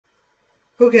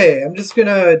Okay, I'm just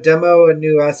gonna demo a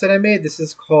new asset I made. This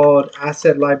is called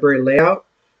Asset Library Layout.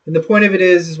 And the point of it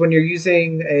is when you're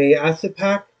using a asset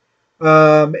pack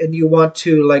and you want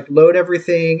to like load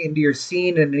everything into your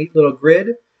scene in a neat little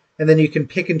grid, and then you can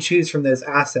pick and choose from those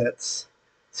assets.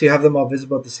 So you have them all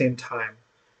visible at the same time.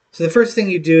 So the first thing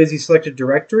you do is you select a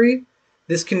directory.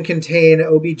 This can contain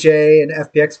OBJ and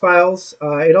FBX files.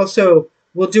 It also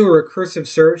will do a recursive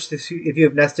search. If you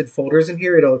have nested folders in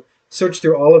here, it'll search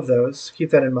through all of those.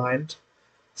 Keep that in mind.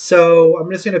 So I'm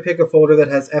just going to pick a folder that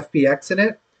has FBX in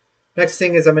it. Next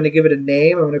thing is I'm going to give it a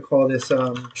name. I'm going to call this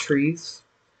trees.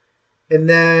 And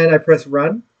then I press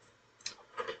run.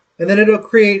 And then it'll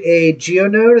create a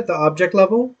geonode at the object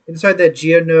level. Inside that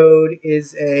geonode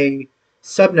is a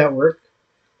subnetwork.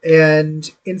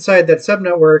 And inside that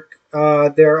subnetwork,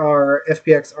 there are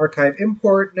FBX archive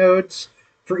import nodes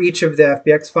for each of the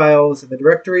FBX files in the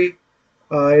directory.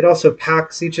 It also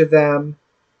packs each of them,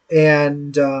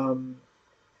 and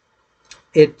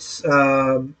it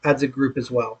adds a group as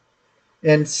well.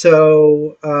 And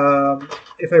so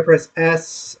if I press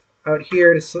S out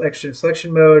here to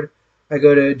selection mode, I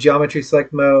go to geometry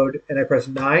select mode, and I press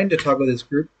 9 to toggle this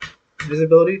group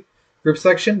visibility, group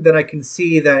selection. Then I can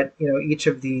see that each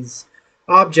of these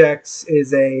objects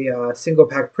is a single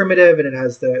pack primitive, and it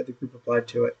has the group applied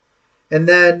to it. And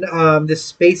then this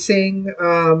spacing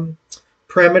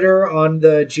parameter on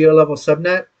the geo level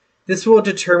subnet, this will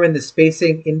determine the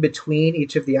spacing in between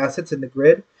each of the assets in the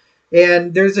grid.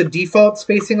 And there's a default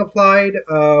spacing applied,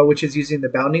 which is using the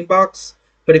bounding box.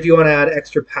 But if you want to add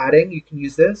extra padding, you can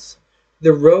use this.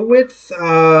 The row width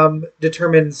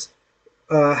determines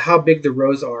how big the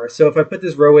rows are. So if I put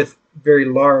this row width very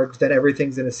large, then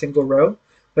everything's in a single row.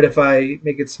 But if I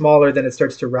make it smaller, then it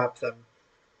starts to wrap them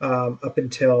up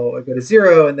until I go to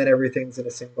 0, and then everything's in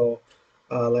a single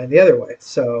line the other way.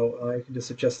 So you can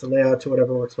just adjust the layout to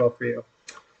whatever works well for you.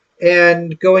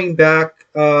 And going back,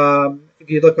 if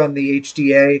you look on the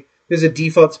HDA, there's a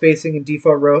default spacing and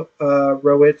default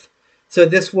row width. So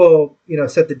this will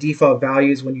set the default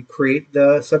values when you create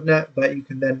the subnet, but you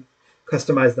can then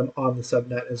customize them on the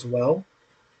subnet as well.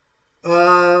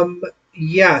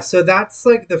 Yeah, so that's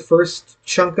like the first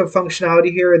chunk of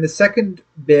functionality here. And the second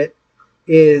bit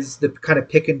is the kind of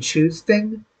pick and choose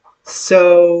thing.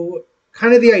 So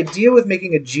kind of the idea with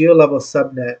making a geo level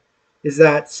subnet is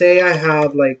that, say I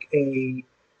have like a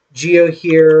geo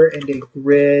here and a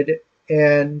grid,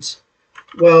 and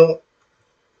well,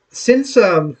 since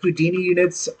Houdini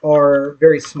units are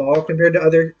very small compared to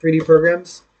other 3D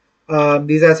programs,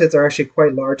 these assets are actually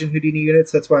quite large in Houdini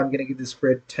units. That's why I'm going to give this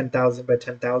grid 10,000 by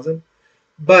 10,000.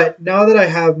 But now that I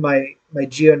have my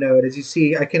geo node, as you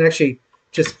see, I can actually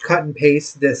just cut and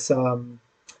paste this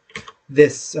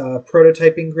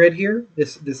prototyping grid here,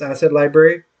 this asset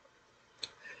library.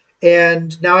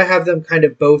 And now I have them kind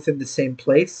of both in the same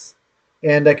place,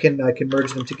 and I can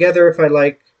merge them together if I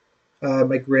like,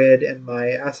 my grid and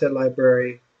my asset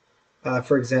library,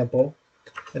 for example.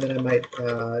 And then I might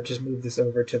just move this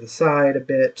over to the side a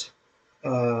bit.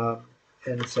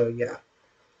 And so, yeah.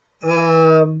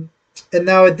 And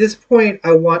now at this point,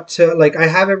 I want to, I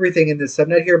have everything in this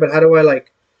subnet here, but how do I,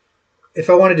 if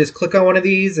I want to just click on one of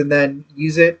these and then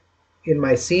use it in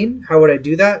my scene, how would I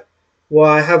do that? Well,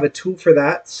 I have a tool for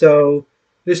that. So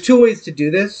there's two ways to do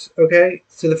this, okay?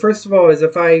 So the first of all is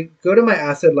if I go to my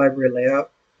asset library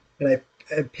layout, and I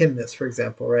pin this, for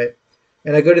example, right?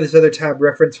 And I go to this other tab,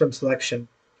 reference from selection.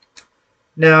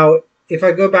 Now, if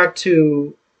I go back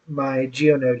to my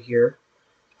geonode here,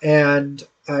 and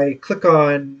I click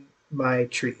on my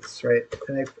trees, right?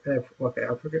 And okay,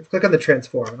 I'll click on the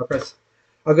transform, and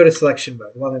I'll go to selection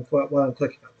mode while I'm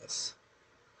clicking on this.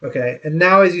 Okay, and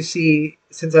now as you see,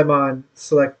 since I'm on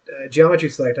geometry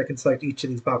select, I can select each of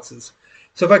these boxes.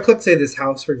 So if I click, say, this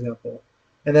house, for example,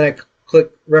 and then I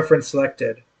click reference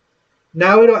selected,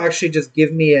 now it'll actually just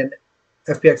give me an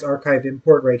FBX archive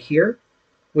import right here,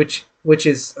 which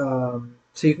is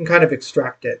so you can kind of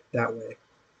extract it that way.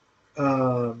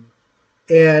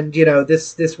 And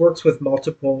this works with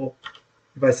multiple.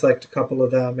 If I select a couple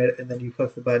of them and then you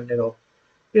click the button, it'll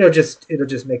just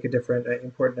make a different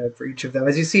import node for each of them.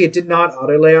 As you see, it did not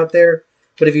auto layout there,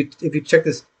 but if you check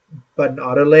this button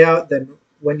auto layout, then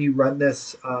when you run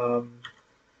this, 1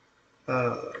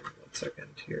 second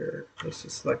here, let's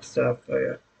just select stuff. Oh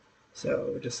yeah,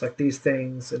 so just select these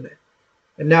things, and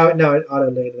now it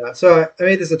auto laid it out. So I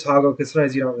made this a toggle because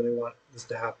sometimes you don't really want this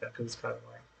to happen because it's kind of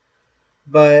annoying.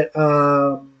 But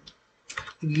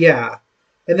yeah,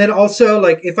 and then also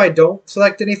if I don't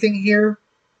select anything here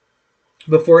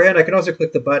beforehand, I can also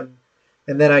click the button,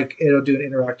 and then it'll do an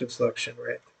interactive selection,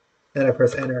 right? Then I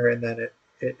press enter, and then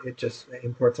it just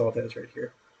imports all those right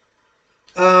here.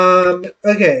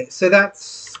 Okay, so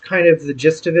that's kind of the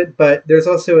gist of it, but there's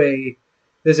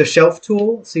a shelf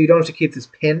tool, so you don't have to keep this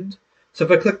pinned. So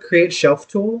if I click create shelf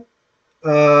tool,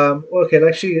 well, okay,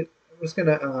 actually, I was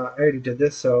gonna, I already did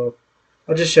this, so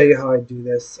I'll just show you how I do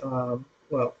this.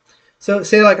 Well, so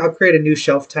say like I'll create a new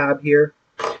shelf tab here.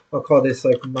 I'll call this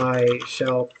like my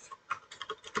shelf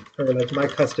or like my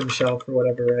custom shelf or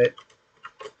whatever,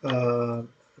 right?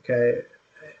 Okay,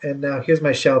 and now here's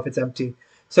my shelf. It's empty.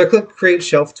 So I click Create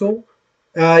Shelf Tool.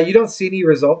 You don't see any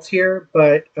results here,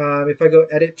 but if I go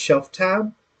Edit Shelf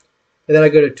tab, and then I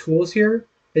go to Tools here,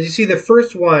 as you see, the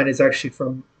first one is actually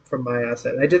from my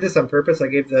asset. And I did this on purpose. I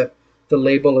gave the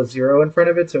label a 0 in front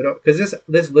of it, so because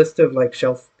this list of like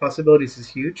shelf possibilities is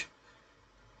huge.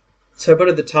 So I put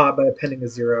it at the top by appending a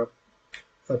 0,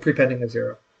 prepending a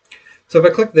 0. So if I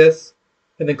click this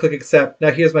and then click accept,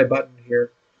 now here's my button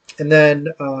here. And then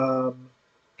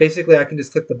basically I can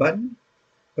just click the button.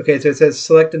 Okay, so it says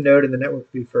select a node in the network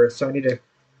view first. So I need to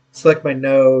select my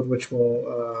node, which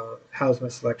will house my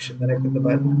selection. Then I click the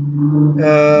button.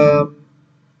 Oh,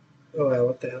 well,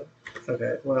 what the hell?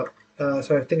 Okay, well,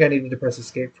 so I think I needed to press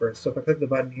escape first. So if I click the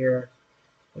button here,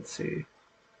 let's see.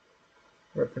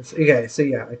 Reference. Okay, so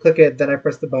yeah, I click it, then I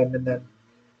press the button, and then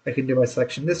I can do my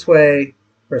selection this way,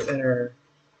 press enter.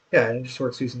 Yeah, and it just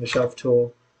works using the shelf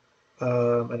tool. I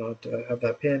don't have to have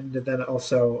that pinned. And then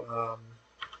also,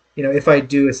 if I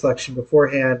do a selection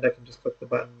beforehand, I can just click the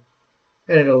button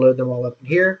and it'll load them all up in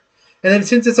here. And then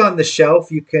since it's on the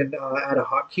shelf, you can add a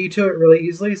hotkey to it really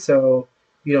easily, so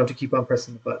you don't have to keep on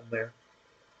pressing the button there.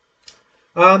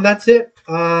 That's it.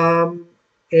 And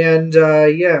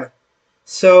yeah,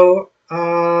 so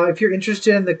if you're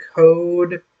interested in the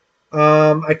code,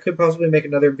 I could possibly make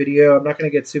another video. I'm not going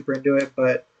to get super into it,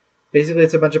 but basically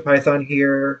it's a bunch of Python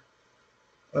here.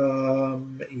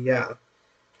 Yeah.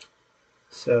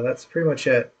 So that's pretty much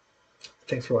it.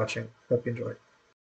 Thanks for watching. Hope you enjoyed.